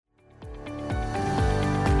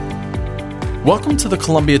Welcome to the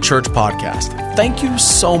Columbia Church Podcast. Thank you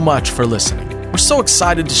so much for listening. We're so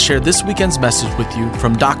excited to share this weekend's message with you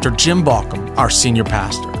from Dr. Jim Balcom, our senior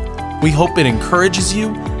pastor. We hope it encourages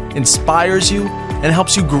you, inspires you, and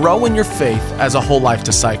helps you grow in your faith as a whole life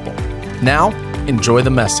disciple. Now, enjoy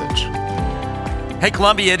the message. Hey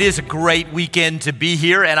Columbia, it is a great weekend to be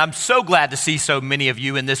here, and I'm so glad to see so many of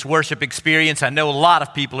you in this worship experience. I know a lot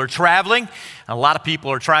of people are traveling, a lot of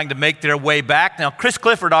people are trying to make their way back. Now, Chris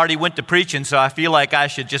Clifford already went to preaching, so I feel like I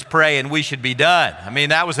should just pray and we should be done. I mean,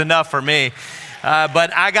 that was enough for me.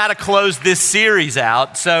 But I got to close this series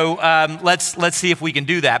out, so let's see if we can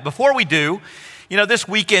do that. Before we do, you know, this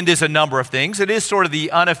weekend is a number of things. It is sort of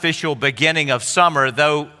the unofficial beginning of summer,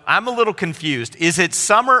 though I'm a little confused. Is it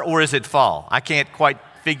summer or is it fall? I can't quite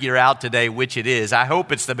figure out today which it is. I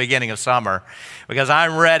hope it's the beginning of summer because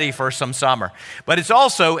I'm ready for some summer. But it's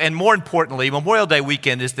also, and more importantly, Memorial Day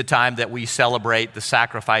weekend is the time that we celebrate the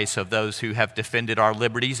sacrifice of those who have defended our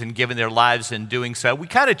liberties and given their lives in doing so. We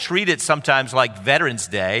kind of treat it sometimes like Veterans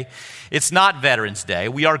Day. It's not Veterans Day.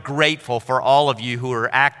 We are grateful for all of you who are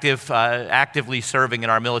actively serving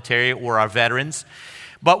in our military or our veterans.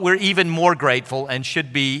 But we're even more grateful and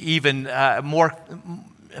should be even more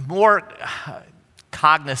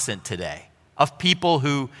cognizant today of people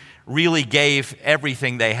who really gave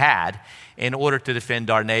everything they had in order to defend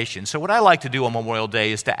our nation. So what I like to do on Memorial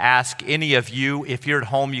Day is to ask any of you, if you're at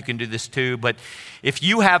home, you can do this too, but if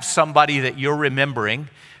you have somebody that you're remembering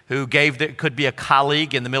who gave, it could be a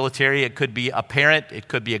colleague in the military, it could be a parent, it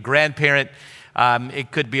could be a grandparent,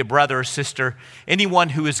 it could be a brother or sister, anyone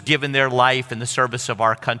who has given their life in the service of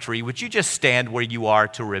our country, would you just stand where you are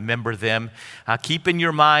to remember them? Keep in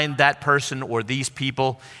your mind that person or these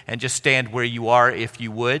people and just stand where you are if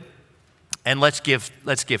you would. And let's give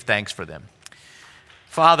thanks for them.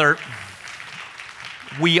 Father,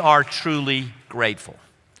 we are truly grateful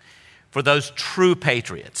for those true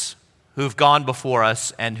patriots who've gone before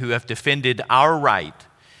us and who have defended our right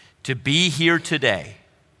to be here today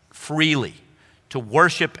freely, to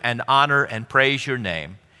worship and honor and praise your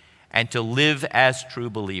name, and to live as true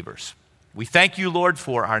believers. We thank you, Lord,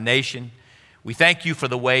 for our nation. We thank you for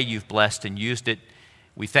the way you've blessed and used it.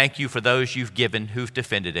 We thank you for those you've given who've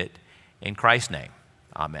defended it. In Christ's name,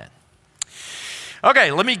 amen.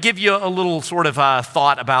 Okay, let me give you a little sort of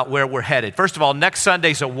thought about where we're headed. First of all, next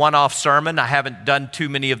Sunday's a one-off sermon. I haven't done too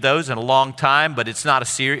many of those in a long time, but it's not a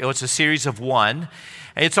series. It's a series of one.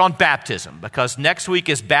 It's on baptism because next week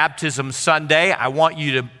is Baptism Sunday. I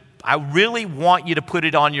really want you to put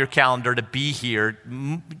it on your calendar to be here.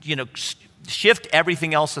 You know, shift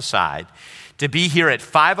everything else aside to be here at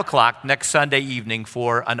 5 o'clock next Sunday evening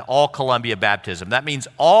for an all-Columbia baptism. That means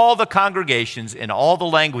all the congregations in all the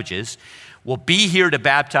languages will be here to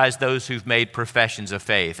baptize those who've made professions of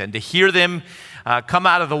faith. And to hear them come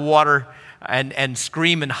out of the water and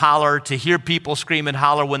scream and holler, to hear people scream and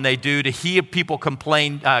holler when they do, to hear people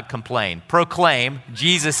proclaim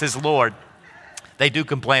Jesus is Lord. They do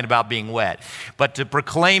complain about being wet. But to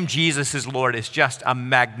proclaim Jesus is Lord is just a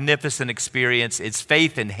magnificent experience. It's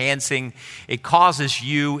faith enhancing. It causes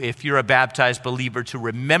you, if you're a baptized believer, to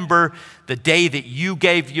remember the day that you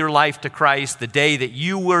gave your life to Christ, the day that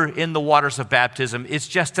you were in the waters of baptism. It's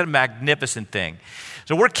just a magnificent thing.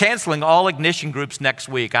 So we're canceling all ignition groups next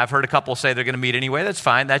week. I've heard a couple say they're going to meet anyway. That's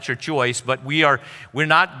fine. That's your choice. But we're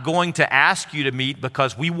not going to ask you to meet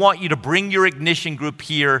because we want you to bring your ignition group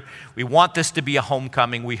here. We want this to be a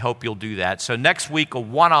homecoming. We hope you'll do that. So next week, a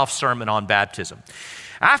one-off sermon on baptism.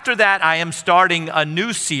 After that, I am starting a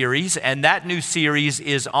new series, and that new series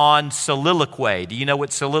is on soliloquy. Do you know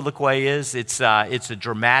what soliloquy is? It's a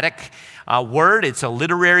dramatic word. It's a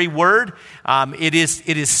literary word. It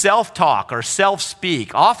is self-talk or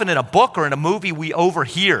self-speak. Often in a book or in a movie, we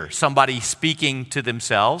overhear somebody speaking to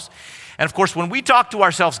themselves. And of course, when we talk to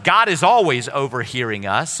ourselves, God is always overhearing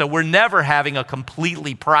us, so we're never having a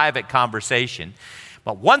completely private conversation.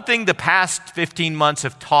 But one thing the past 15 months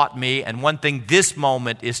have taught me, and one thing this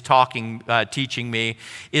moment is teaching me,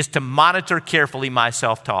 is to monitor carefully my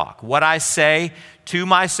self-talk. What I say to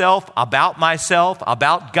myself,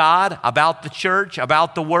 about God, about the church,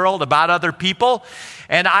 about the world, about other people.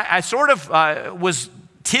 And I sort of was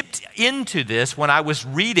tipped into this when I was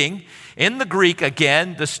reading in the Greek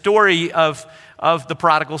again the story of the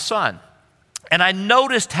prodigal son. And I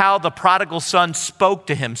noticed how the prodigal son spoke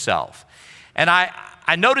to himself. And I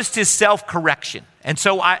noticed his self-correction. And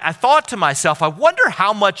so I thought to myself, I wonder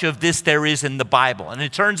how much of this there is in the Bible. And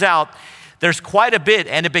it turns out there's quite a bit,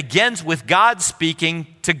 and it begins with God speaking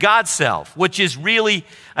to God's self, which is really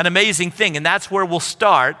an amazing thing. And that's where we'll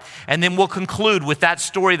start, and then we'll conclude with that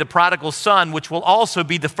story of the prodigal son, which will also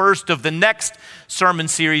be the first of the next sermon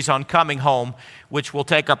series on coming home, which will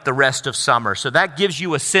take up the rest of summer. So that gives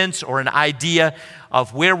you a sense or an idea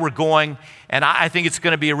of where we're going. And I think it's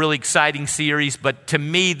going to be a really exciting series. But to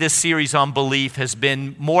me, this series on belief has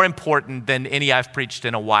been more important than any I've preached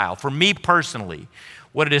in a while. For me personally,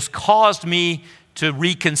 what it has caused me to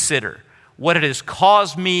reconsider, what it has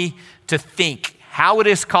caused me to think, how it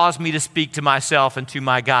has caused me to speak to myself and to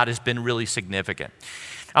my God has been really significant.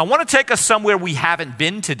 I want to take us somewhere we haven't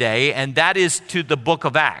been today, and that is to the book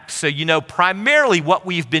of Acts. So, primarily what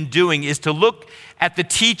we've been doing is to look at the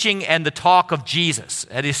teaching and the talk of Jesus,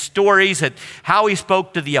 at his stories, at how he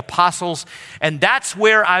spoke to the apostles. And that's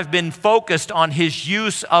where I've been focused on his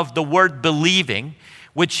use of the word believing,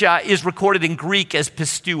 which is recorded in Greek as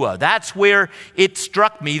pisteuo. That's where it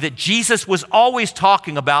struck me that Jesus was always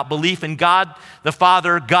talking about belief in God the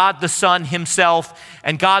Father, God the Son himself,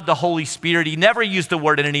 and God the Holy Spirit. He never used the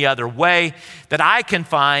word in any other way that I can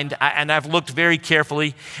find, and I've looked very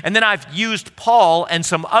carefully. And then I've used Paul and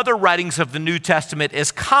some other writings of the New Testament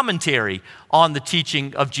as commentary on the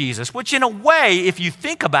teaching of Jesus, which in a way, if you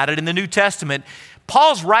think about it in the New Testament,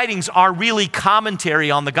 Paul's writings are really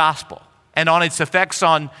commentary on the gospel and on its effects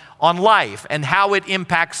on life and how it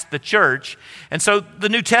impacts the church. And so the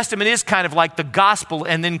New Testament is kind of like the gospel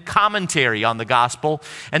and then commentary on the gospel.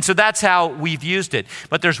 And so that's how we've used it.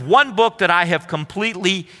 But there's one book that I have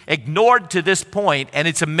completely ignored to this point, and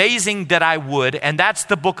it's amazing that I would, and that's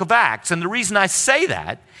the book of Acts. And the reason I say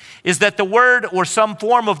that is that the word or some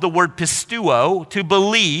form of the word pisteuo, to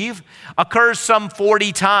believe, occurs some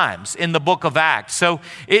 40 times in the book of Acts. So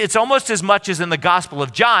it's almost as much as in the Gospel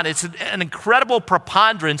of John. It's an incredible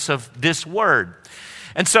preponderance of this word.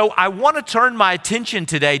 And so I want to turn my attention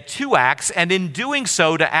today to Acts, and in doing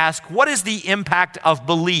so to ask, what is the impact of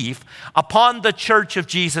belief upon the church of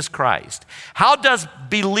Jesus Christ? How does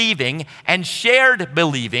believing and shared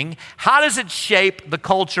believing, how does it shape the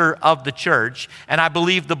culture of the church? And I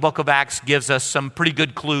believe the book of Acts gives us some pretty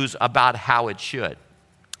good clues about how it should.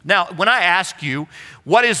 Now, when I ask you,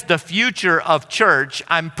 what is the future of church,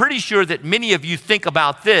 I'm pretty sure that many of you think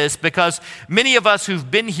about this because many of us who've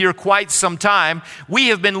been here quite some time, we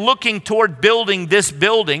have been looking toward building this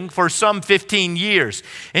building for some 15 years.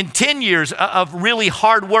 In 10 years of really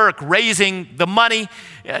hard work, raising the money,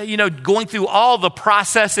 going through all the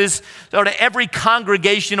processes, sort of every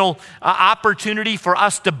congregational opportunity for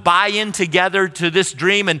us to buy in together to this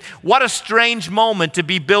dream. And what a strange moment to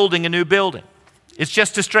be building a new building. It's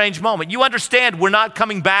just a strange moment. You understand we're not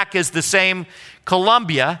coming back as the same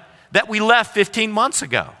Columbia that we left 15 months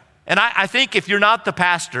ago. And I think if you're not the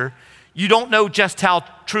pastor, you don't know just how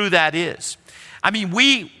true that is. I mean,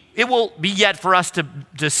 it will be yet for us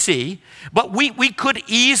to see, but we could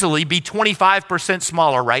easily be 25%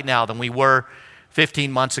 smaller right now than we were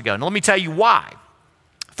 15 months ago. And let me tell you why.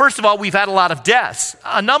 First of all, we've had a lot of deaths,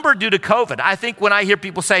 a number due to COVID. I think when I hear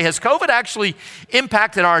people say, has COVID actually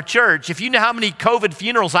impacted our church? If you know how many COVID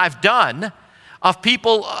funerals I've done of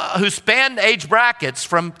people who span age brackets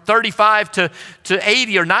from 35 to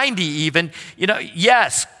 80 or 90 even,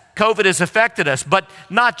 yes, COVID has affected us, but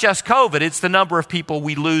not just COVID. It's the number of people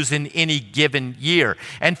we lose in any given year.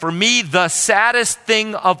 And for me, the saddest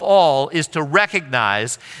thing of all is to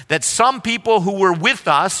recognize that some people who were with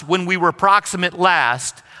us when we were proximate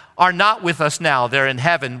last are not with us now. They're in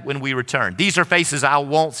heaven when we return. These are faces I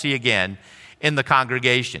won't see again in the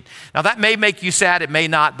congregation. Now, that may make you sad. It may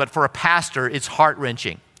not, but for a pastor, it's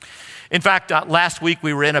heart-wrenching. In fact, last week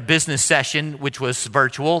we were in a business session, which was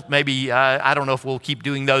virtual. Maybe, I don't know if we'll keep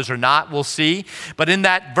doing those or not. We'll see. But in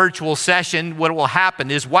that virtual session, what will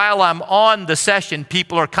happen is while I'm on the session,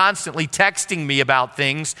 people are constantly texting me about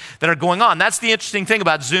things that are going on. That's the interesting thing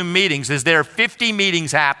about Zoom meetings is there are 50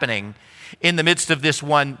 meetings happening in the midst of this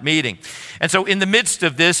one meeting. And so in the midst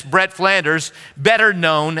of this, Brett Flanders, better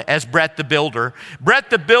known as Brett the Builder,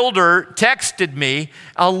 texted me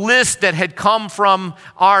a list that had come from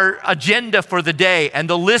our agenda for the day. And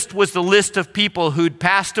the list was the list of people who'd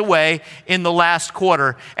passed away in the last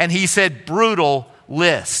quarter. And he said, brutal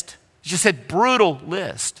list. He just said, brutal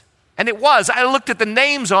list. And it was. I looked at the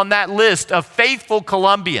names on that list of faithful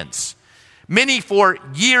Columbians. Many for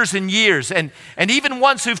years and years, and even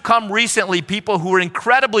ones who've come recently, people who were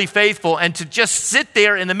incredibly faithful, and to just sit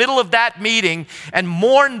there in the middle of that meeting and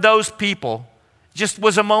mourn those people just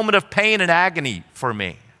was a moment of pain and agony for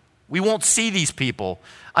me. We won't see these people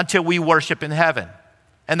until we worship in heaven,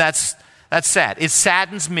 and that's sad. It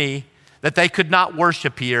saddens me that they could not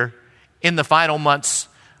worship here in the final months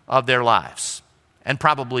of their lives, and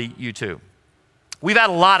probably you too. We've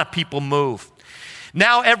had a lot of people move.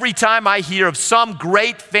 Now every time I hear of some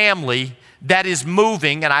great family that is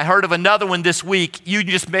moving, and I heard of another one this week, you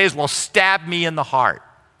just may as well stab me in the heart.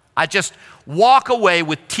 I just walk away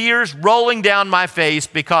with tears rolling down my face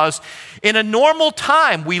because in a normal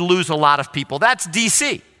time, we lose a lot of people. That's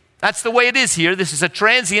DC. That's the way it is here. This is a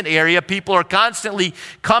transient area. People are constantly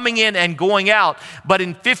coming in and going out. But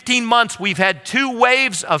in 15 months, we've had 2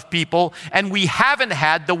 waves of people, and we haven't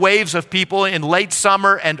had the waves of people in late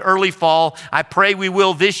summer and early fall. I pray we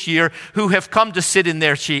will this year, who have come to sit in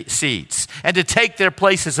their seats and to take their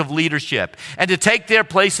places of leadership and to take their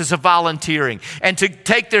places of volunteering and to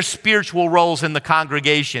take their spiritual roles in the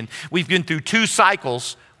congregation. We've been through 2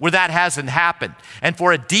 cycles where that hasn't happened. And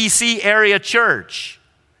for a DC area church,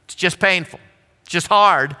 it's just painful. It's just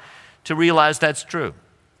hard to realize that's true.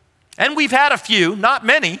 And we've had a few, not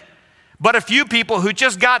many, but a few people who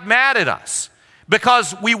just got mad at us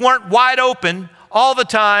because we weren't wide open all the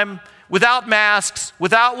time, without masks,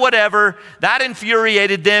 without whatever. That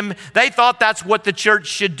infuriated them. They thought that's what the church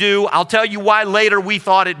should do. I'll tell you why later we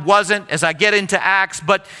thought it wasn't as I get into Acts.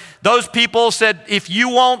 But those people said, if you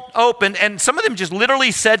won't open, and some of them just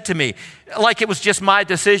literally said to me, like it was just my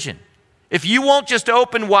decision, if you won't just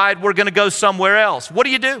open wide, we're going to go somewhere else. What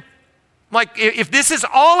do you do? Like, if this is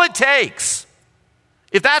all it takes,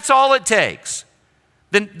 if that's all it takes,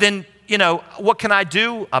 then you know, what can I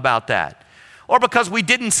do about that? Or because we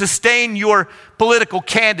didn't sustain your political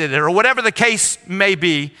candidate or whatever the case may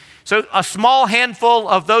be. So a small handful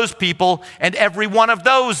of those people, and every one of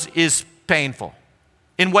those is painful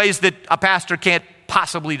in ways that a pastor can't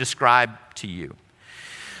possibly describe to you.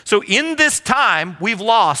 So in this time, we've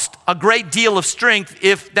lost a great deal of strength,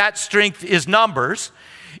 if that strength is numbers.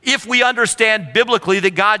 If we understand biblically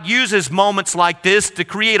that God uses moments like this to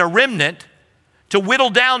create a remnant, to whittle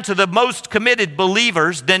down to the most committed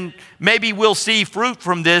believers, then maybe we'll see fruit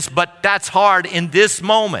from this, but that's hard in this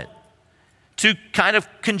moment to kind of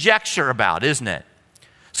conjecture about, isn't it?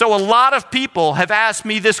 So a lot of people have asked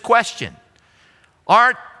me this question: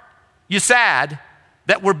 aren't you sad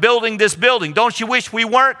that we're building this building? Don't you wish we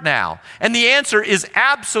weren't now? And the answer is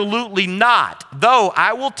absolutely not. Though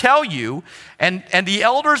I will tell you, and the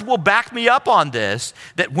elders will back me up on this,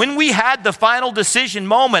 that when we had the final decision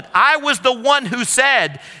moment, I was the one who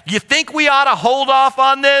said, you think we ought to hold off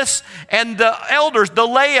on this? And the elders, the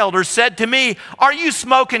lay elders, said to me, are you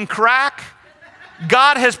smoking crack?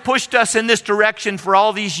 God has pushed us in this direction for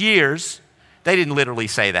all these years. They didn't literally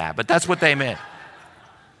say that, but that's what they meant.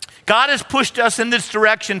 God has pushed us in this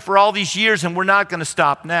direction for all these years, and we're not going to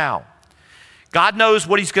stop now. God knows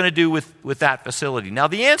what he's going to do with that facility. Now,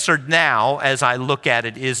 the answer now, as I look at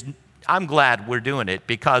it, is I'm glad we're doing it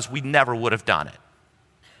because we never would have done it.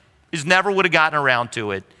 We just never would have gotten around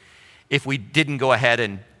to it if we didn't go ahead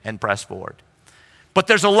and press forward. But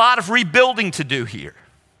there's a lot of rebuilding to do here.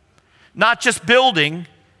 Not just building,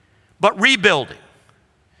 but rebuilding.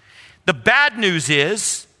 The bad news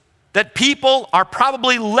is that people are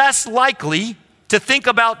probably less likely to think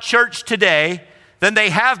about church today than they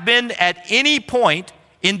have been at any point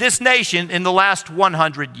in this nation in the last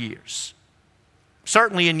 100 years.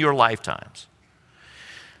 Certainly in your lifetimes.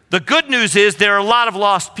 The good news is there are a lot of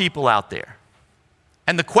lost people out there.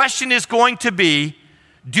 And the question is going to be,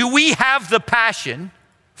 do we have the passion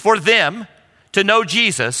for them to know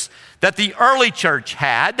Jesus that the early church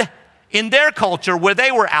had in their culture where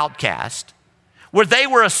they were outcast, where they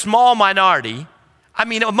were a small minority, I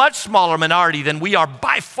mean a much smaller minority than we are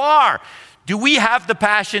by far? Do we have the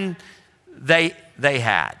passion they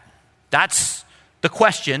had? That's the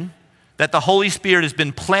question that the Holy Spirit has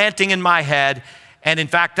been planting in my head, and in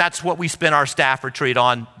fact, that's what we spent our staff retreat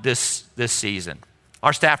on this season.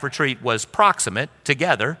 Our staff retreat was proximate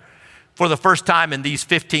together for the first time in these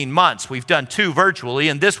 15 months. We've done 2 virtually,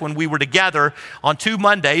 and this one we were together on 2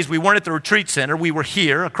 Mondays. We weren't at the retreat center. We were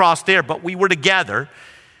here, across there, but we were together.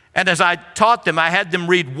 And as I taught them, I had them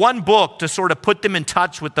read one book to sort of put them in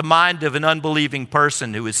touch with the mind of an unbelieving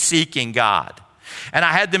person who is seeking God. And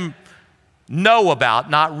I had them know about,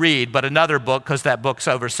 not read, but another book, because that book's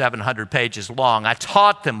over 700 pages long. I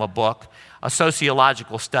taught them a book, a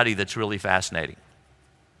sociological study that's really fascinating.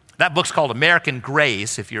 That book's called American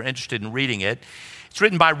Grace, if you're interested in reading it. It's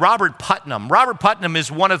written by Robert Putnam. Robert Putnam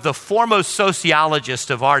is one of the foremost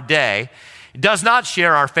sociologists of our day. He does not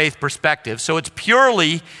share our faith perspective, so it's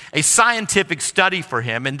purely a scientific study for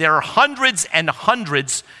him. And there are hundreds and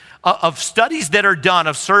hundreds of studies that are done,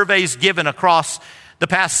 of surveys given across the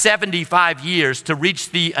past 75 years to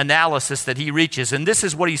reach the analysis that he reaches. And this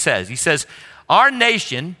is what he says. He says, our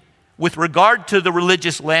nation, with regard to the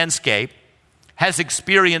religious landscape, has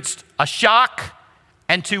experienced a shock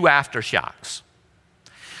and two aftershocks.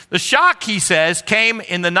 The shock, he says, came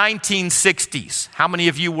in the 1960s. How many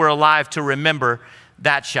of you were alive to remember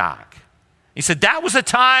that shock? He said that was a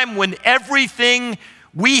time when everything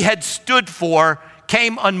we had stood for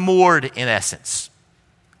came unmoored, in essence.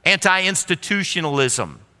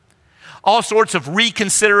 Anti-institutionalism, all sorts of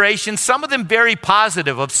reconsideration, some of them very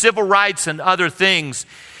positive, of civil rights and other things,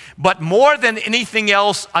 but more than anything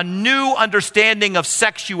else, a new understanding of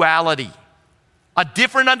sexuality, a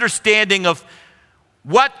different understanding of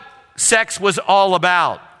what sex was all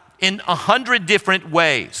about in 100 different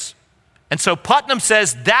ways. And so Putnam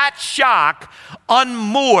says that shock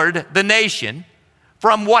unmoored the nation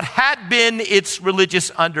from what had been its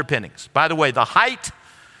religious underpinnings. By the way, the height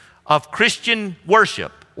of Christian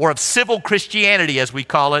worship, or of civil Christianity as we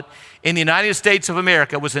call it, in the United States of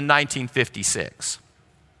America was in 1956.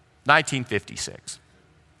 1956.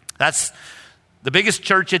 That's the biggest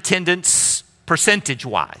church attendance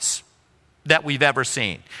percentage-wise that we've ever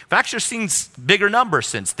seen. We've actually seen bigger numbers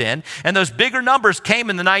since then, and those bigger numbers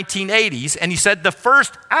came in the 1980s, and he said the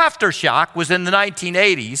first aftershock was in the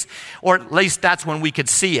 1980s, or at least that's when we could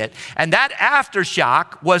see it, and that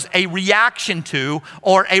aftershock was a reaction to,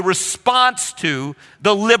 or a response to,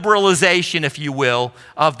 the liberalization, if you will,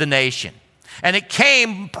 of the nation. And it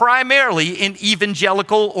came primarily in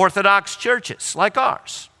evangelical Orthodox churches like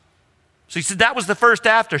ours. So he said that was the first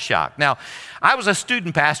aftershock. Now, I was a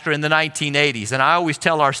student pastor in the 1980s, and I always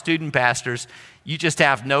tell our student pastors, you just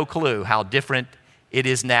have no clue how different it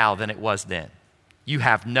is now than it was then. You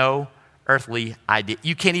have no earthly idea.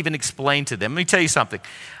 You can't even explain to them. Let me tell you something.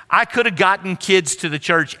 I could have gotten kids to the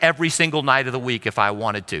church every single night of the week if I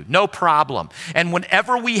wanted to. No problem. And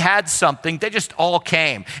whenever we had something, they just all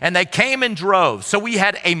came. And they came in droves. So we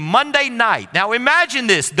had a Monday night. Now imagine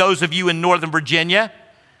this, those of you in Northern Virginia.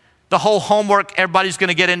 The whole homework, everybody's going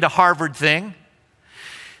to get into Harvard thing.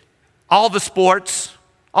 All the sports,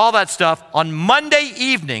 all that stuff. On Monday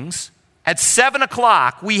evenings at 7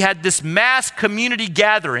 o'clock, we had this mass community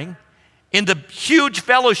gathering in the huge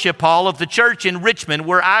fellowship hall of the church in Richmond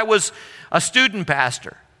where I was a student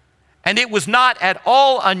pastor. And it was not at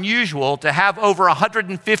all unusual to have over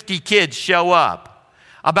 150 kids show up,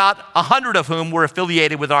 about 100 of whom were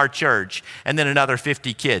affiliated with our church, and then another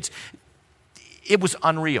 50 kids. It was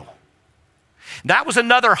unreal. That was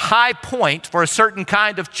another high point for a certain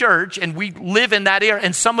kind of church, and we live in that era.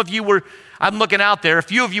 And some of you were, I'm looking out there, a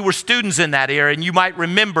few of you were students in that era, and you might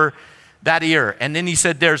remember that era. And then he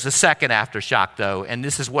said there's a second aftershock, though, and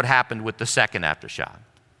this is what happened with the second aftershock.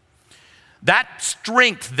 That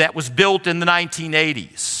strength that was built in the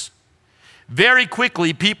 1980s, very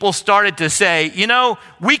quickly people started to say, you know,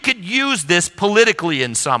 we could use this politically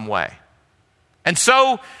in some way. And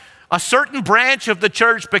so a certain branch of the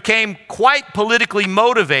church became quite politically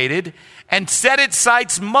motivated and set its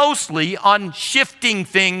sights mostly on shifting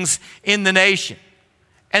things in the nation.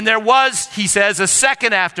 And there was, he says, a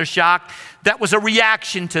second aftershock that was a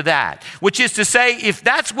reaction to that, which is to say, if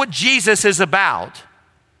that's what Jesus is about,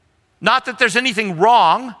 not that there's anything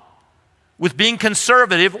wrong with being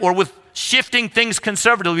conservative or with shifting things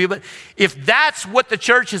conservatively, but if that's what the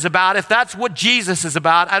church is about, if that's what Jesus is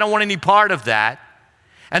about, I don't want any part of that.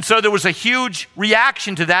 And so there was a huge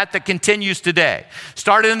reaction to that continues today.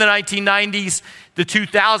 Started in the 1990s, the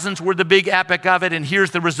 2000s were the big epic of it, and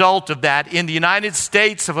here's the result of that. In the United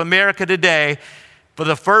States of America today, for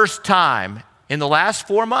the first time in the last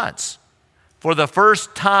 4 months, for the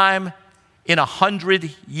first time in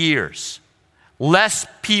 100 years, less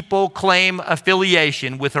people claim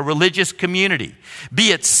affiliation with a religious community,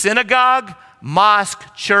 be it synagogue,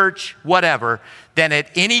 mosque, church, whatever, than at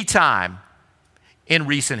any time in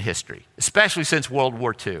recent history, especially since World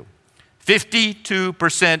War II.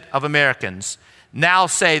 52% of Americans now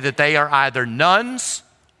say that they are either nuns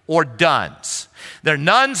or duns. They're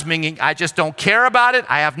nuns, meaning I just don't care about it,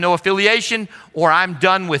 I have no affiliation, or I'm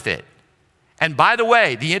done with it. And by the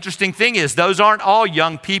way, the interesting thing is those aren't all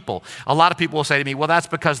young people. A lot of people will say to me, well, that's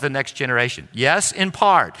because of the next generation. Yes, in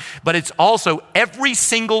part, but it's also every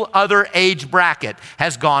single other age bracket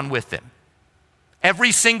has gone with them.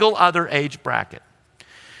 Every single other age bracket.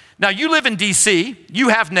 Now, you live in D.C., you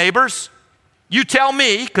have neighbors. You tell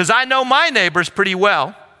me, because I know my neighbors pretty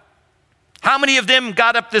well, how many of them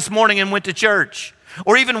got up this morning and went to church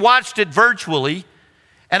or even watched it virtually?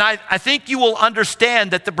 And I think you will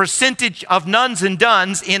understand that the percentage of nuns and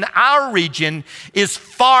duns in our region is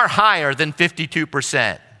far higher than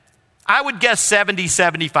 52%. I would guess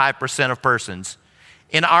 75% of persons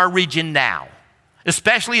in our region now,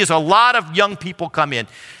 especially as a lot of young people come in.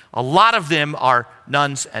 A lot of them are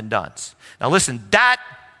nuns and duns. Now listen, that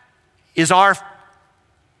is our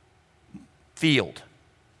field.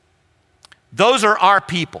 Those are our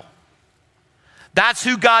people. That's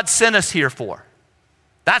who God sent us here for.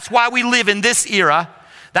 That's why we live in this era.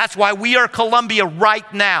 That's why we are Columbia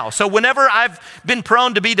right now. So whenever I've been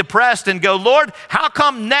prone to be depressed and go, Lord, how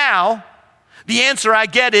come now? The answer I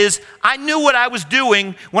get is, I knew what I was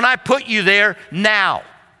doing when I put you there now.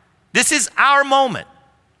 This is our moment.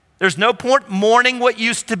 There's no point mourning what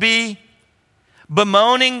used to be,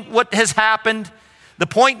 bemoaning what has happened. The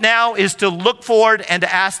point now is to look forward and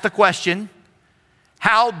to ask the question,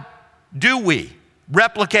 how do we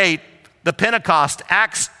replicate the Pentecost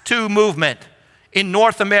Acts 2 movement in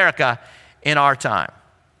North America in our time?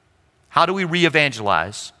 How do we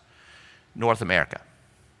re-evangelize North America?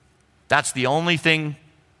 That's the only thing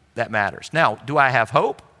that matters. Now, do I have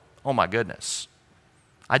hope? Oh my goodness,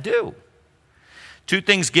 I do. Two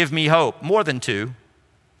things give me hope, more than two,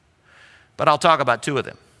 but I'll talk about two of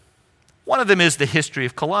them. One of them is the history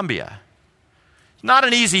of Columbia. It's not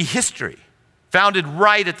an easy history. Founded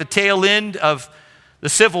right at the tail end of the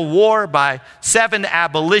Civil War by 7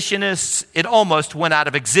 abolitionists. It almost went out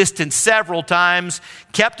of existence several times,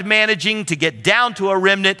 kept managing to get down to a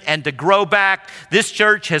remnant and to grow back. This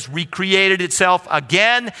church has recreated itself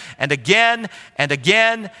again and again and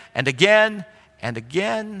again and again and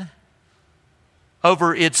again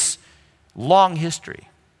over its long history.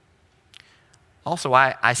 Also,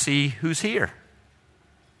 I see who's here.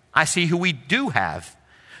 I see who we do have,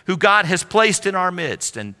 who God has placed in our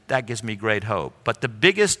midst, and that gives me great hope. But the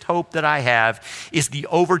biggest hope that I have is the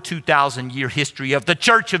over 2,000-year history of the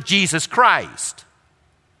Church of Jesus Christ,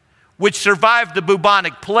 which survived the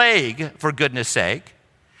bubonic plague, for goodness sake,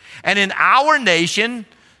 and in our nation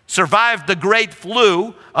survived the great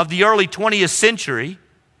flu of the early 20th century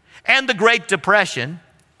and the Great Depression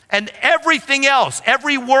and everything else,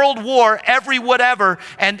 every world war, every whatever.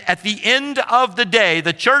 And at the end of the day,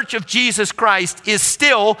 the Church of Jesus Christ is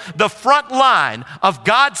still the front line of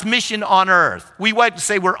God's mission on earth. We like to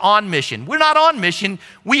say we're on mission. We're not on mission.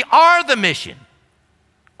 We are the mission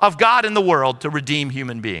of God in the world to redeem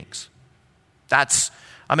human beings. That's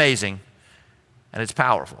amazing, and it's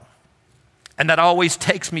powerful. And that always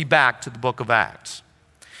takes me back to the book of Acts.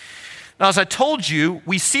 Now, as I told you,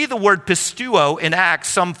 we see the word pisteuo in Acts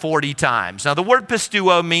some 40 times. Now, the word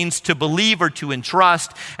pisteuo means to believe or to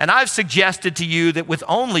entrust, and I've suggested to you that with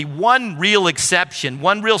only one real exception,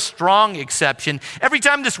 one real strong exception, every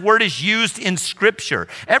time this word is used in Scripture,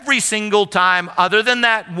 every single time other than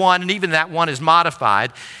that one, and even that one is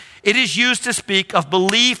modified, it is used to speak of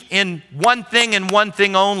belief in one thing and one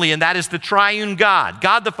thing only, and that is the triune God.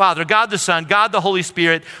 God the Father, God the Son, God the Holy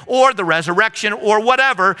Spirit, or the resurrection, or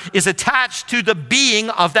whatever is attached to the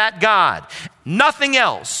being of that God. Nothing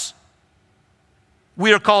else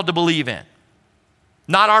we are called to believe in.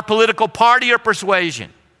 Not our political party or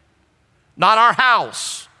persuasion. Not our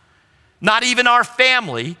house. Not even our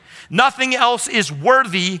family. Nothing else is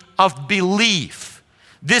worthy of belief.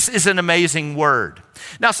 This is an amazing word.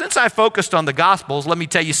 Now, since I focused on the Gospels, let me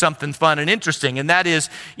tell you something fun and interesting, and that is,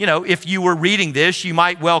 if you were reading this, you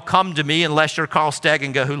might well come to me, unless you're Carl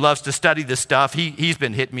Stegenga, who loves to study this stuff. He's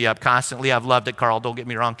been hitting me up constantly. I've loved it, Carl, don't get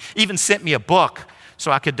me wrong. Even sent me a book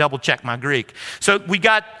so I could double check my Greek. So we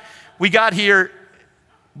got here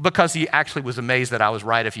because he actually was amazed that I was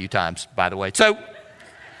right a few times, by the way.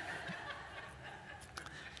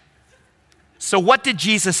 So what did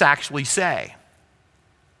Jesus actually say?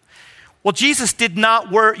 Well, Jesus did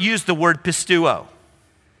not use the word pisteuo.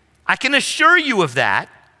 I can assure you of that.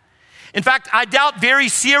 In fact, I doubt very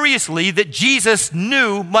seriously that Jesus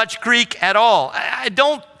knew much Greek at all.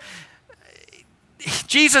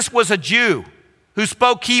 Jesus was a Jew who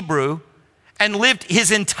spoke Hebrew and lived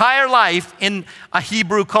his entire life in a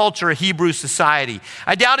Hebrew culture, a Hebrew society.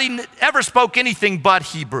 I doubt he ever spoke anything but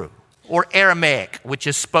Hebrew or Aramaic, which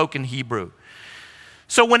is spoken Hebrew.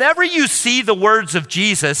 So whenever you see the words of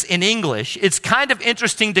Jesus in English, it's kind of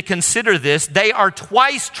interesting to consider this. They are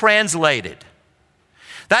twice translated.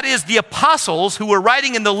 That is, the apostles who were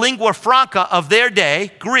writing in the lingua franca of their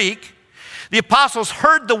day, Greek, the apostles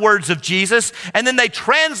heard the words of Jesus, and then they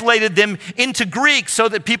translated them into Greek so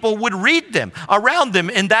that people would read them around them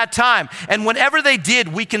in that time. And whenever they did,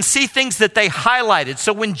 we can see things that they highlighted.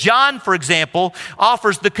 So when John, for example,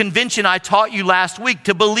 offers the convention I taught you last week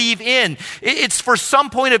to believe in, it's for some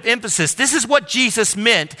point of emphasis. This is what Jesus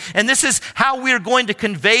meant, and this is how we're going to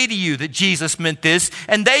convey to you that Jesus meant this.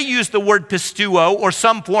 And they use the word pisteuo, or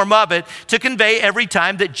some form of it, to convey every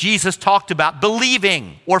time that Jesus talked about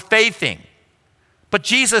believing or faithing. But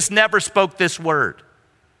Jesus never spoke this word.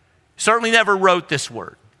 Certainly never wrote this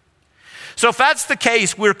word. So if that's the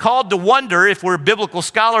case, we're called to wonder, if we're biblical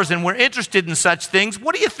scholars and we're interested in such things,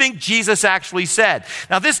 what do you think Jesus actually said?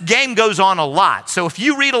 Now, this game goes on a lot. So if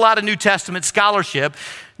you read a lot of New Testament scholarship,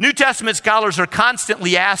 New Testament scholars are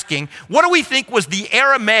constantly asking, what do we think was the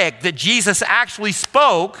Aramaic that Jesus actually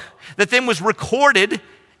spoke that then was recorded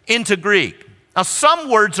into Greek? Now, some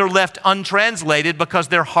words are left untranslated because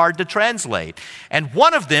they're hard to translate. And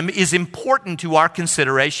one of them is important to our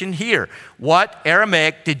consideration here. What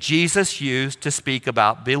Aramaic did Jesus use to speak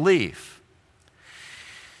about belief?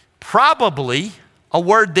 Probably a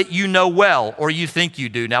word that you know well, or you think you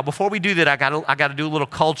do. Now, before we do that, I got to do a little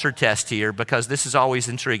culture test here, because this is always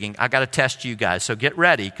intriguing. I got to test you guys, so get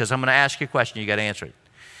ready, because I'm going to ask you a question. You got to answer it.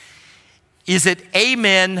 Is it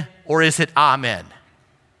amen or is it amen?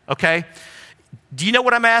 Okay? Do you know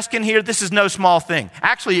what I'm asking here? This is no small thing.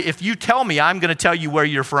 Actually, if you tell me, I'm going to tell you where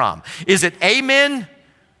you're from. Is it amen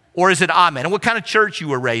or is it amen? And what kind of church you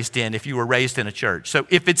were raised in, if you were raised in a church. So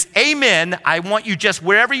if it's amen, I want you just,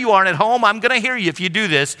 wherever you are and at home, I'm going to hear you if you do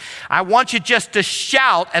this. I want you just to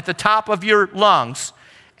shout at the top of your lungs,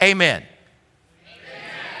 amen.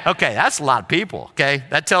 Okay, that's a lot of people, okay?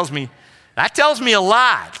 That tells me a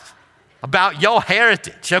lot about your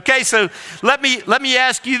heritage. Okay, so let me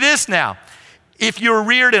ask you this now. If you're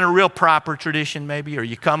reared in a real proper tradition, maybe, or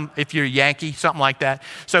if you're a Yankee, something like that.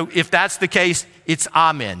 So if that's the case, it's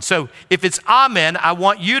amen. So if it's amen, I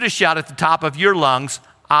want you to shout at the top of your lungs,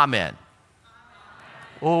 amen.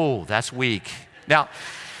 Oh, that's weak. Now,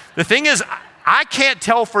 the thing is, I can't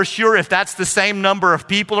tell for sure if that's the same number of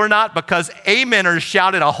people or not, because ameners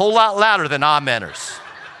shouted a whole lot louder than ameners.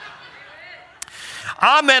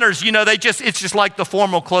 Ameners, it's just like the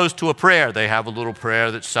formal close to a prayer. They have a little prayer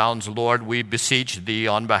that sounds, Lord, we beseech thee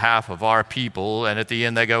on behalf of our people. And at the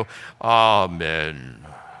end they go, amen.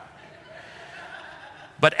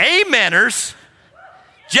 But ameners,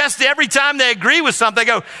 just every time they agree with something,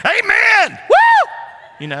 they go, amen,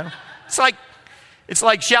 woo! It's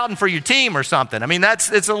like shouting for your team or something. I mean, it's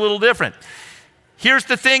a little different. Here's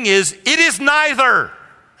the thing is, it is neither.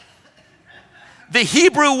 The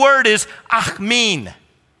Hebrew word is achmin.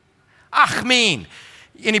 Achmin.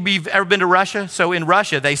 Anybody ever been to Russia? So in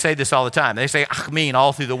Russia, they say this all the time. They say achmin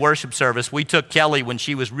all through the worship service. We took Kelly when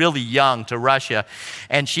she was really young to Russia,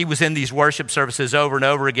 and she was in these worship services over and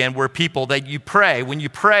over again where you pray. When you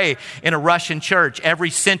pray in a Russian church,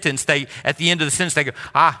 every sentence, at the end of the sentence, they go,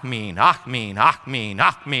 achmin, achmin, achmin,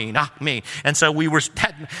 achmin, achmin. And so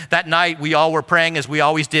that night, we all were praying as we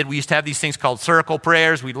always did. We used to have these things called circle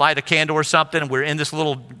prayers. We'd light a candle or something, and we're in this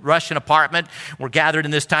little Russian apartment. We're gathered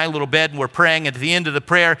in this tiny little bed, and we're praying. And at the end of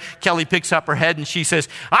the prayer, Kelly picks up her head and she says,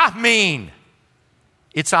 Amen.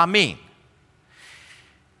 It's Amen.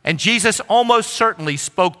 And Jesus almost certainly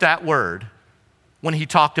spoke that word when he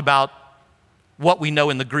talked about what we know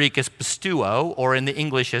in the Greek as pisteuo, or in the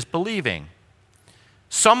English as believing.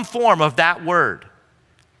 Some form of that word,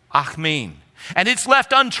 Amen. And it's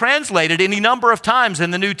left untranslated any number of times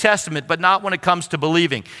in the New Testament, but not when it comes to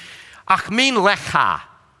believing. Amen lecha.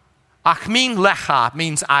 Amen lecha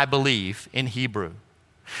means I believe in Hebrew.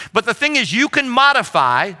 But the thing is, you can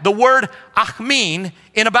modify the word amen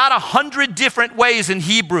in about 100 different ways in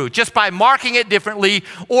Hebrew, just by marking it differently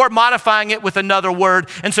or modifying it with another word.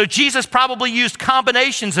 And so Jesus probably used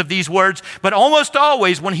combinations of these words, but almost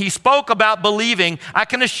always when he spoke about believing, I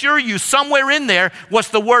can assure you somewhere in there was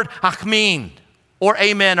the word amen or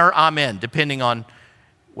amen or amen, depending on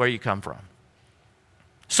where you come from.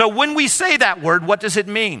 So when we say that word, what does it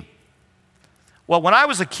mean? Well, when I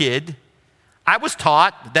was a kid, I was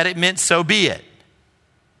taught that it meant so be it.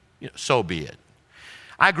 So be it.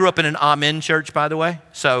 I grew up in an Amen church, by the way,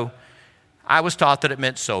 so I was taught that it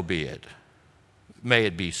meant so be it. May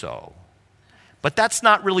it be so. But that's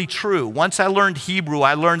not really true. Once I learned Hebrew,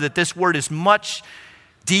 I learned that this word is much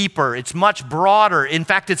deeper. It's much broader. In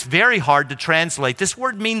fact, it's very hard to translate. This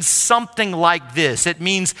word means something like this. It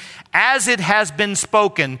means, as it has been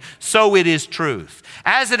spoken, so it is truth.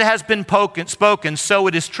 As it has been spoken, so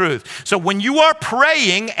it is truth. So when you are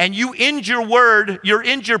praying and you end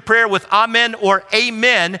your prayer with amen or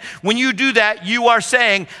amen, when you do that, you are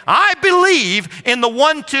saying, I believe in the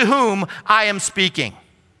one to whom I am speaking.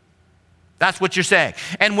 That's what you're saying.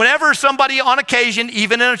 And whenever somebody on occasion,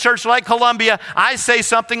 even in a church like Columbia, I say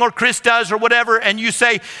something or Chris does or whatever, and you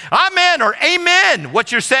say, amen or amen,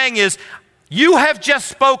 what you're saying is, you have just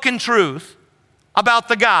spoken truth about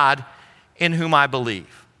the God in whom I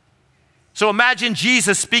believe. So imagine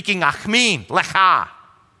Jesus speaking amen, lecha.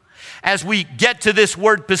 As we get to this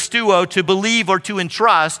word pisteuo, to believe or to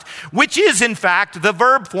entrust, which is in fact the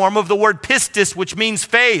verb form of the word pistis, which means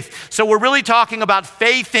faith. So we're really talking about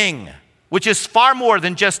faithing. which is far more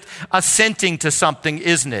than just assenting to something,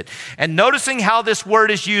 isn't it? And noticing how this word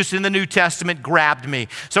is used in the New Testament grabbed me.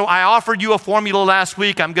 So I offered you a formula last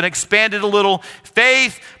week. I'm going to expand it a little.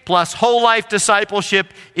 Faith plus whole life discipleship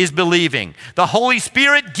is believing. The Holy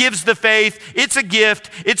Spirit gives the faith. It's a gift.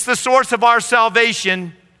 It's the source of our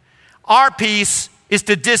salvation. Our piece is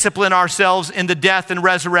to discipline ourselves in the death and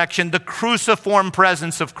resurrection, the cruciform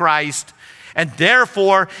presence of Christ, and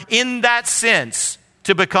therefore, in that sense,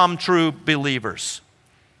 to become true believers.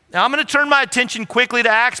 Now, I'm going to turn my attention quickly to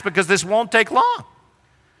Acts because this won't take long.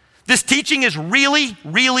 This teaching is really,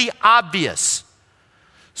 really obvious.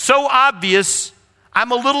 So obvious,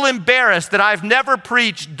 I'm a little embarrassed that I've never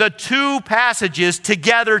preached the two passages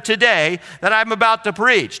together today that I'm about to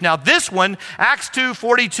preach. Now, this one, Acts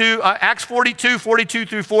 42, 42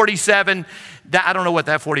 through 47, I don't know what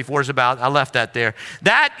that 44 is about. I left that there.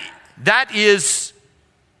 That is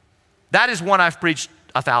one I've preached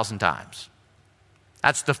 1,000 times.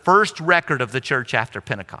 That's the first record of the church after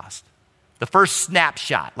Pentecost. The first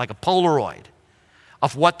snapshot, like a Polaroid,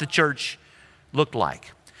 of what the church looked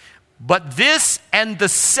like. But this and the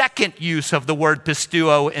second use of the word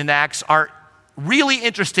pisteuo in Acts are really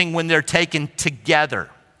interesting when they're taken together.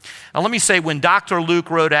 Now let me say, when Dr. Luke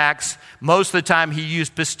wrote Acts, most of the time he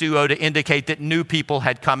used pisteuo to indicate that new people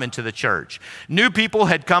had come into the church. New people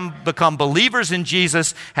had become believers in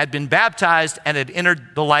Jesus, had been baptized, and had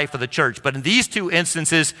entered the life of the church. But in these two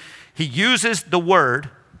instances, he uses the word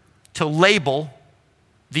to label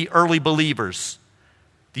the early believers,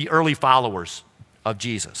 the early followers of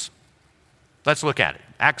Jesus. Let's look at it.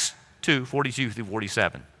 Acts 2, 42 through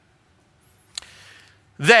 47.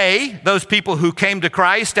 They, those people who came to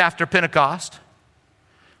Christ after Pentecost,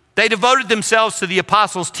 they devoted themselves to the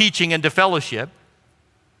apostles' teaching and to fellowship,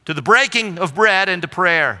 to the breaking of bread and to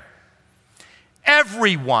prayer.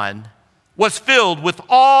 Everyone was filled with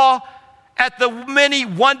awe at the many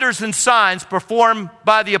wonders and signs performed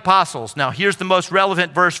by the apostles. Now, here's the most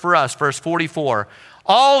relevant verse for us, verse 44.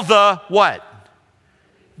 All the what?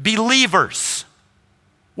 Believers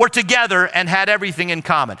were together and had everything in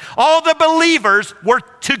common. All the believers were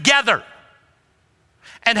together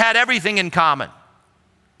and had everything in common.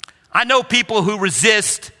 I know people who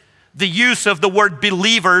resist the use of the word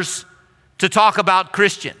believers to talk about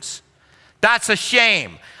Christians. That's a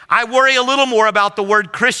shame. I worry a little more about the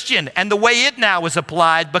word Christian and the way it now is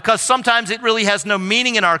applied, because sometimes it really has no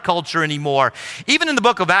meaning in our culture anymore. Even in the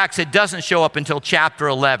book of Acts, it doesn't show up until chapter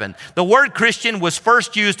 11. The word Christian was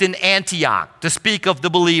first used in Antioch to speak of the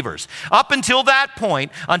believers. Up until that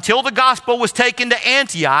point, until the gospel was taken to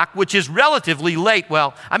Antioch, which is relatively late,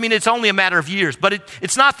 it's only a matter of years, but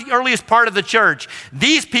it's not the earliest part of the church.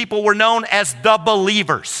 These people were known as the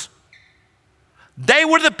believers. They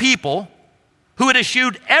were the people who had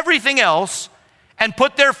eschewed everything else and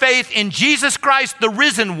put their faith in Jesus Christ, the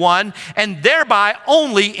risen one, and thereby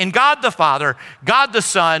only in God the Father, God the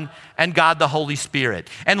Son, and God the Holy Spirit.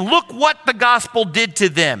 And look what the gospel did to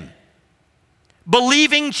them.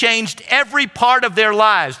 Believing changed every part of their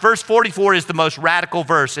lives. Verse 44 is the most radical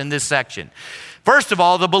verse in this section. First of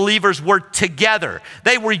all, the believers were together.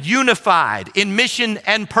 They were unified in mission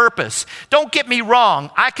and purpose. Don't get me wrong.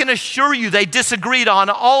 I can assure you they disagreed on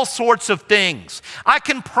all sorts of things. I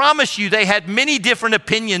can promise you they had many different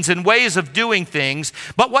opinions and ways of doing things,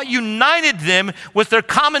 but what united them was their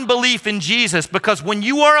common belief in Jesus, because when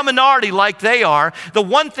you are a minority like they are, the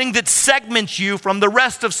one thing that segments you from the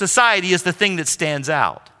rest of society is the thing that stands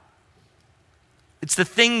out. It's the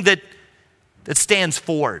thing that stands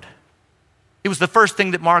forward. It was the first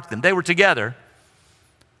thing that marked them. They were together.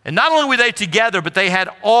 And not only were they together, but they had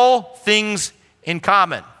all things in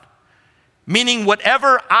common. Meaning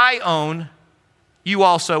whatever I own, you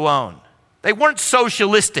also own. They weren't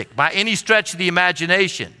socialistic by any stretch of the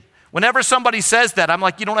imagination. Whenever somebody says that, I'm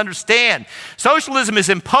like, you don't understand. Socialism is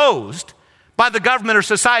imposed by the government or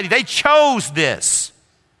society. They chose this.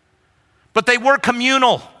 But they were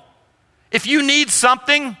communal. If you need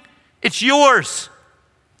something, it's yours.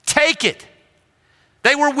 Take it.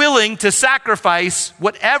 They were willing to sacrifice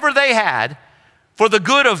whatever they had for the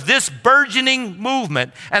good of this burgeoning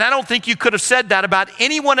movement. And I don't think you could have said that about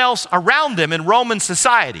anyone else around them in Roman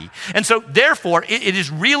society. And so therefore, it is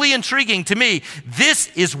really intriguing to me. This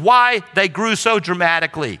is why they grew so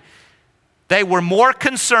dramatically. They were more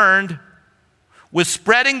concerned with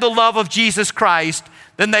spreading the love of Jesus Christ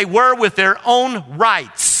than they were with their own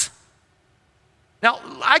rights. Now,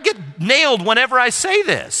 I get nailed whenever I say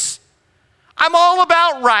this. I'm all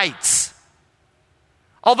about rights.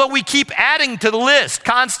 Although we keep adding to the list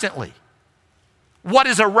constantly. What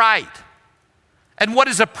is a right? And what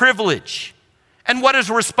is a privilege? And what is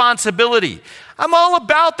responsibility? I'm all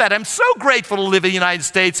about that. I'm so grateful to live in the United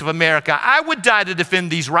States of America. I would die to defend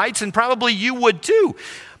these rights, and probably you would too.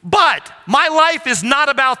 But my life is not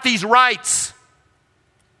about these rights.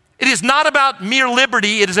 It is not about mere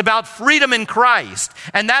liberty. It is about freedom in Christ.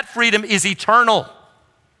 And that freedom is eternal.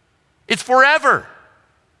 It's forever.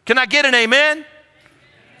 Can I get an amen?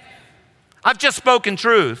 I've just spoken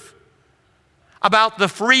truth about the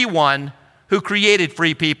free one who created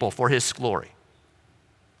free people for his glory.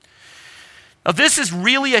 Now, this is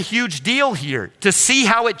really a huge deal here to see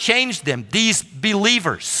how it changed them, these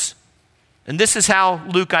believers. And this is how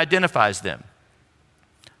Luke identifies them.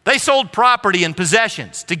 They sold property and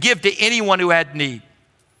possessions to give to anyone who had need.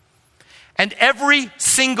 And every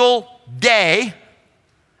single day,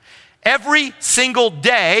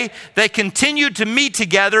 they continued to meet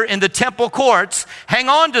together in the temple courts. Hang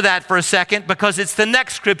on to that for a second, because it's the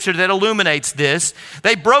next scripture that illuminates this.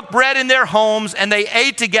 They broke bread in their homes and they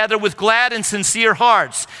ate together with glad and sincere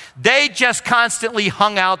hearts. They just constantly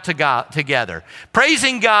hung out together,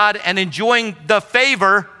 praising God and enjoying the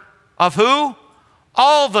favor of who?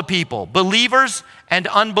 All the people, believers and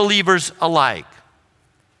unbelievers alike.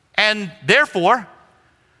 And therefore,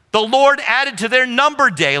 the Lord added to their number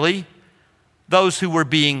daily those who were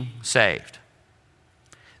being saved.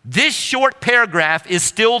 This short paragraph is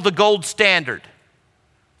still the gold standard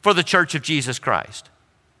for the Church of Jesus Christ.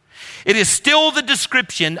 It is still the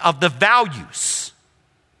description of the values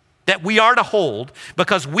that we are to hold,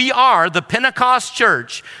 because we are the Pentecost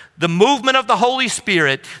church, the movement of the Holy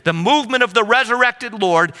Spirit, the movement of the resurrected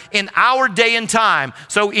Lord in our day and time.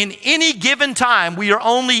 So in any given time, we are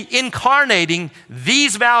only incarnating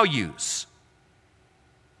these values,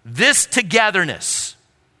 this togetherness,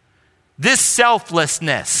 this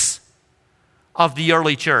selflessness of the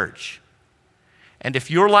early church. And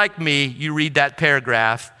if you're like me, you read that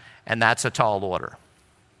paragraph and that's a tall order.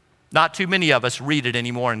 Not too many of us read it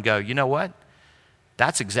anymore and go, you know what?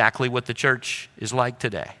 That's exactly what the church is like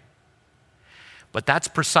today. But that's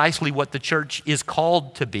precisely what the church is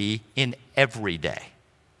called to be in every day.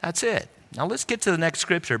 That's it. Now let's get to the next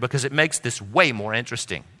scripture, because it makes this way more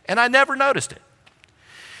interesting. And I never noticed it.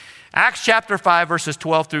 Acts chapter 5, verses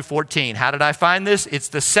 12 through 14. How did I find this? It's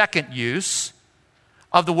the second use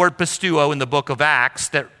of the word pisteuo in the book of Acts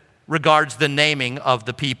that regards the naming of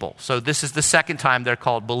the people. So this is the second time they're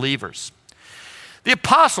called believers. The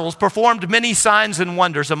apostles performed many signs and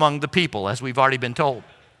wonders among the people, as we've already been told.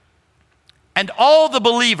 And all the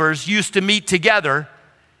believers used to meet together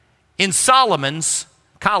in Solomon's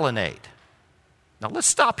colonnade. Now let's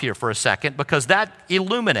stop here for a second, because that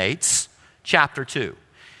illuminates chapter 2.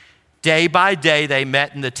 Day by day they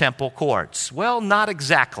met in the temple courts. Well, not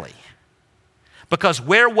exactly. Because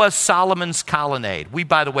where was Solomon's colonnade? We,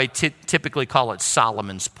 by the way, typically call it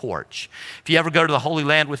Solomon's porch. If you ever go to the Holy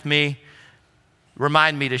Land with me,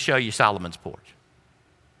 remind me to show you Solomon's porch.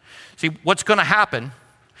 See, what's going to happen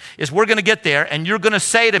is we're going to get there and you're going to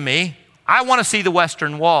say to me, I want to see the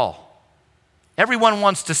Western Wall. Everyone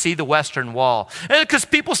wants to see the Western Wall. Because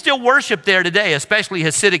people still worship there today, especially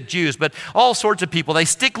Hasidic Jews, but all sorts of people. They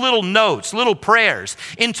stick little notes, little prayers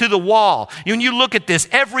into the wall. When you look at this,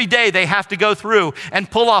 every day they have to go through and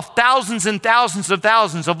pull off thousands and thousands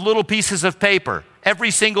of little pieces of paper.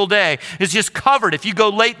 Every single day is just covered. If you go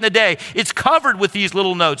late in the day, it's covered with these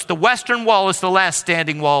little notes. The Western Wall is the last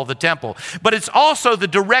standing wall of the temple, but it's also the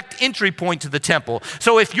direct entry point to the temple.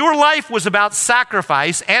 So if your life was about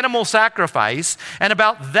sacrifice, animal sacrifice, and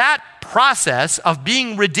about that process of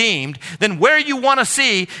being redeemed, then where you want to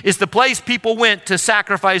see is the place people went to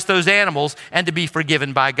sacrifice those animals and to be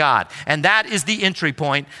forgiven by God. And that is the entry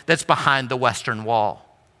point that's behind the Western Wall.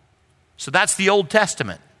 So that's the Old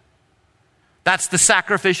Testament. That's the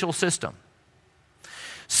sacrificial system.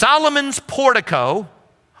 Solomon's portico,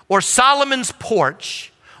 or Solomon's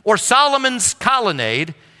porch, or Solomon's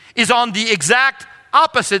colonnade is on the exact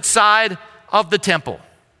opposite side of the temple.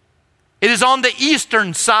 It is on the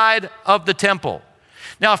eastern side of the temple.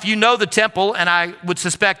 Now, if you know the temple, and I would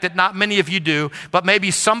suspect that not many of you do, but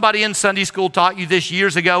maybe somebody in Sunday school taught you this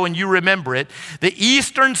years ago and you remember it, the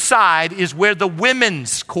eastern side is where the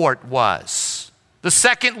women's court was. The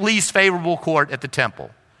second least favorable court at the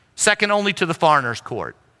temple, second only to the foreigner's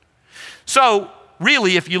court. So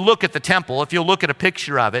really, if you look at the temple, if you look at a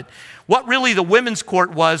picture of it, what really the women's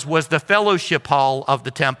court was the fellowship hall of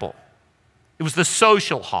the temple. It was the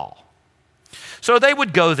social hall. So they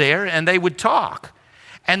would go there and they would talk.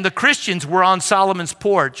 And the Christians were on Solomon's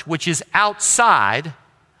porch, which is outside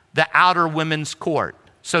the outer women's court.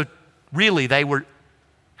 So really, they were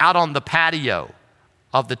out on the patio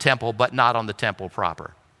of the temple, but not on the temple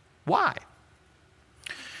proper. Why?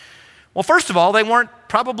 Well, first of all, they weren't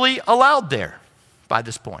probably allowed there by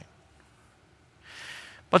this point.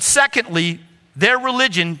 But secondly, their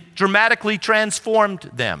religion dramatically transformed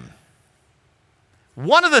them.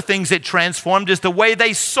 One of the things it transformed is the way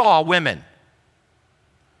they saw women,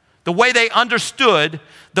 the way they understood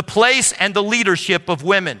the place and the leadership of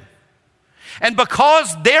women. And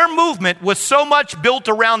because their movement was so much built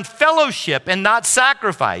around fellowship and not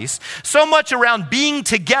sacrifice, so much around being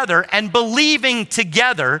together and believing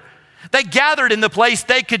together, they gathered in the place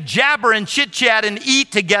they could jabber and chit-chat and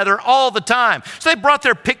eat together all the time. So they brought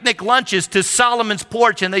their picnic lunches to Solomon's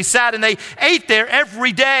porch, and they sat and they ate there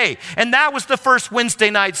every day. And that was the first Wednesday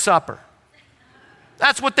night supper.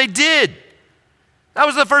 That's what they did. That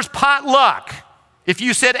was the first potluck. If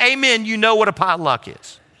you said amen, you know what a potluck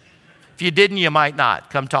is. If you didn't, you might not.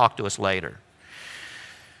 Come talk to us later.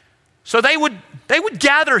 So they would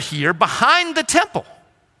gather here behind the temple,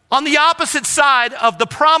 on the opposite side of the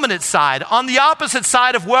prominent side, on the opposite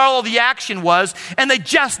side of where all the action was, and they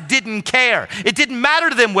just didn't care. It didn't matter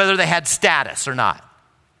to them whether they had status or not.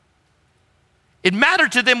 It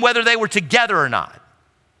mattered to them whether they were together or not.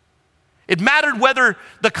 It mattered whether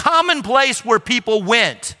the common place where people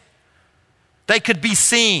went, they could be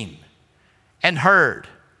seen and heard.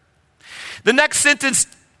 The next sentence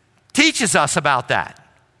teaches us about that.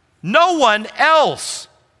 No one else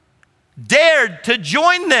dared to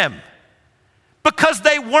join them because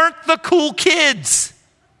they weren't the cool kids.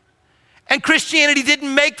 And Christianity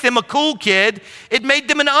didn't make them a cool kid. It made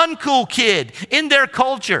them an uncool kid in their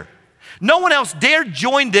culture. No one else dared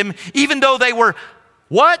join them, even though they were,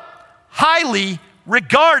 what? Highly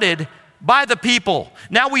regarded by the people.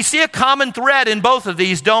 Now we see a common thread in both of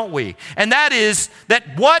these, don't we? And that is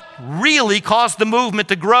that what really caused the movement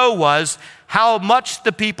to grow was how much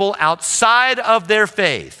the people outside of their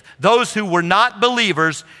faith, those who were not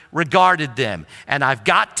believers, regarded them. And I've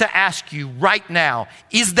got to ask you right now,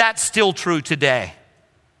 is that still true today?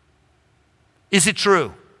 Is it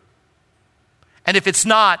true? And if it's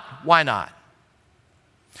not, why not?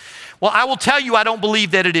 Well, I will tell you, I don't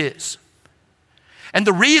believe that it is. And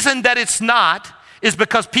the reason that it's not is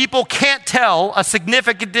because people can't tell a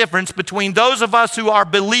significant difference between those of us who are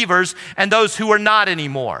believers and those who are not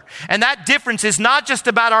anymore. And that difference is not just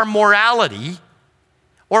about our morality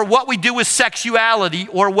or what we do with sexuality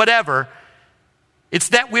or whatever. It's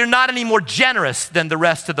that we're not any more generous than the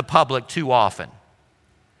rest of the public too often.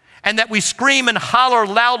 And that we scream and holler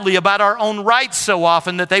loudly about our own rights so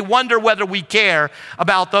often that they wonder whether we care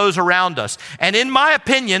about those around us. And in my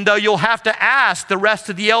opinion, though you'll have to ask the rest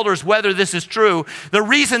of the elders whether this is true, the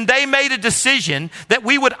reason they made a decision that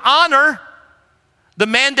we would honor the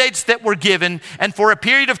mandates that were given, and for a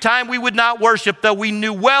period of time we would not worship, though we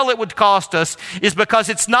knew well it would cost us, is because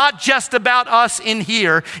it's not just about us in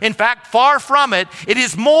here. In fact, far from it, it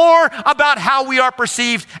is more about how we are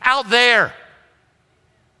perceived out there.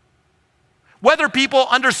 Whether people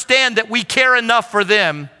understand that we care enough for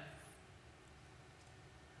them,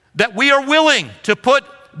 that we are willing to put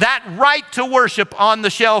that right to worship on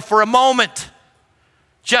the shelf for a moment,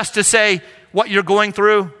 just to say, what you're going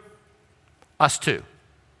through, us too.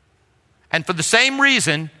 And for the same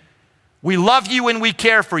reason, we love you and we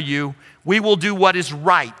care for you, we will do what is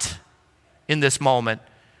right in this moment,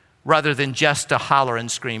 rather than just to holler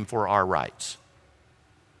and scream for our rights.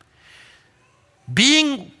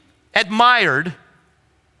 Being admired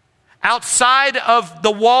outside of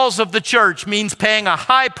the walls of the church means paying a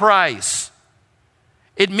high price.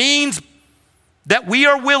 It means that we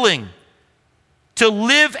are willing to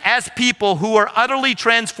live as people who are utterly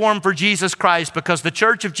transformed for Jesus Christ, because the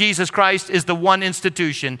Church of Jesus Christ is the one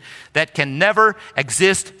institution that can never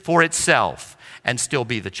exist for itself and still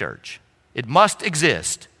be the church. It must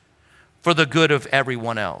exist for the good of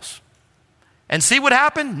everyone else. And see what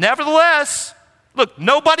happened? Nevertheless, look,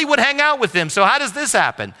 nobody would hang out with them. So how does this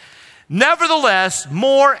happen? Nevertheless,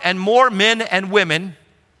 more and more men and women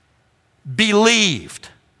believed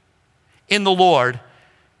in the Lord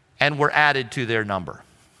and were added to their number.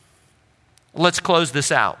 Let's close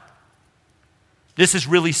this out. This is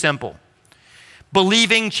really simple.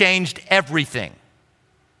 Believing changed everything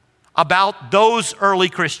about those early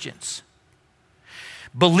Christians.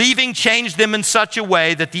 Believing changed them in such a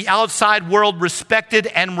way that the outside world respected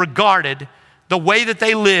and regarded the way that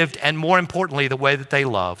they lived, and more importantly, the way that they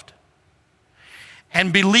loved.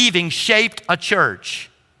 And believing shaped a church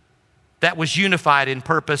that was unified in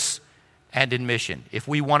purpose and in mission. If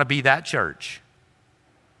we want to be that church,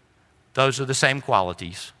 those are the same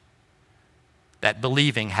qualities that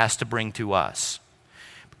believing has to bring to us.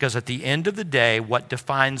 Because at the end of the day, what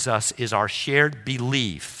defines us is our shared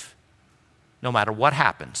belief, no matter what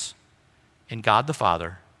happens, in God the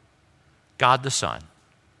Father, God the Son,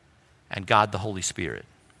 and God the Holy Spirit.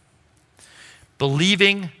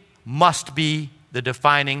 Believing must be the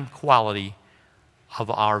defining quality of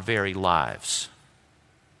our very lives.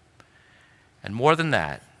 And more than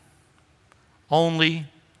that, only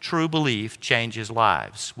true belief changes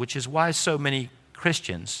lives, which is why so many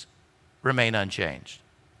Christians remain unchanged.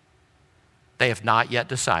 They have not yet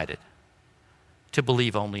decided to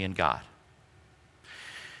believe only in God.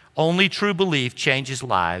 Only true belief changes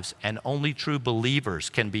lives, and only true believers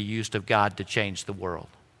can be used of God to change the world.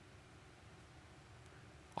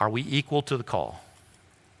 Are we equal to the call?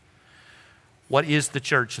 What is the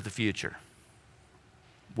church of the future?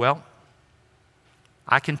 Well,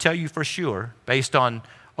 I can tell you for sure, based on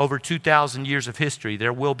over 2,000 years of history,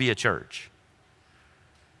 there will be a church.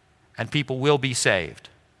 And people will be saved.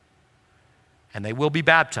 And they will be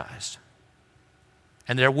baptized.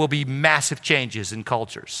 And there will be massive changes in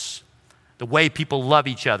cultures. The way people love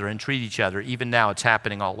each other and treat each other, even now it's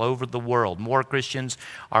happening all over the world. More Christians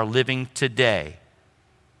are living today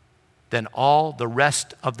than all the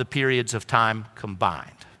rest of the periods of time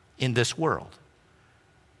combined in this world.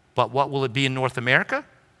 But what will it be in North America?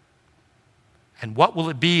 And what will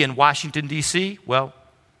it be in Washington, D.C.? Well,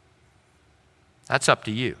 that's up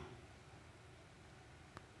to you.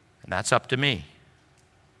 And that's up to me.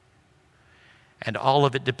 And all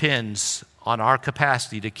of it depends on our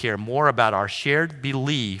capacity to care more about our shared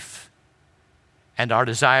belief and our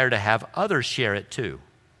desire to have others share it too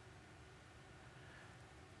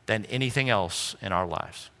than anything else in our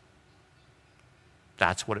lives.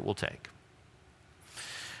 That's what it will take.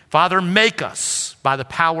 Father, make us, by the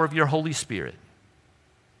power of your Holy Spirit,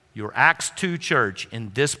 your Acts 2 church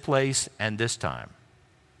in this place and this time.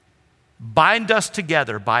 Bind us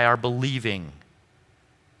together by our believing.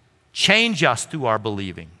 Change us through our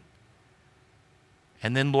believing.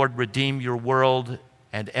 And then, Lord, redeem your world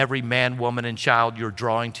and every man, woman, and child you're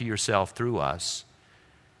drawing to yourself through us.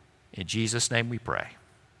 In Jesus' name we pray.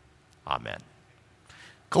 Amen.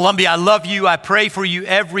 Columbia, I love you. I pray for you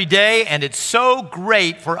every day, and it's so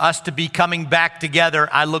great for us to be coming back together.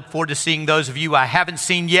 I look forward to seeing those of you I haven't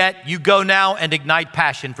seen yet. You go now and ignite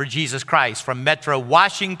passion for Jesus Christ from Metro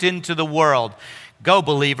Washington to the world. Go,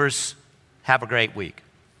 believers. Have a great week.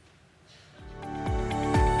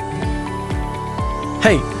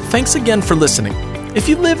 Hey, thanks again for listening. If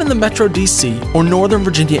you live in the Metro DC or Northern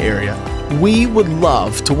Virginia area, we would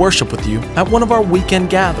love to worship with you at one of our weekend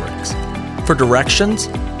gatherings. For directions,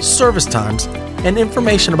 service times, and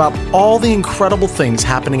information about all the incredible things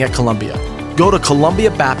happening at Columbia, go to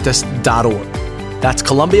columbiabaptist.org. That's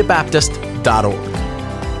columbiabaptist.org.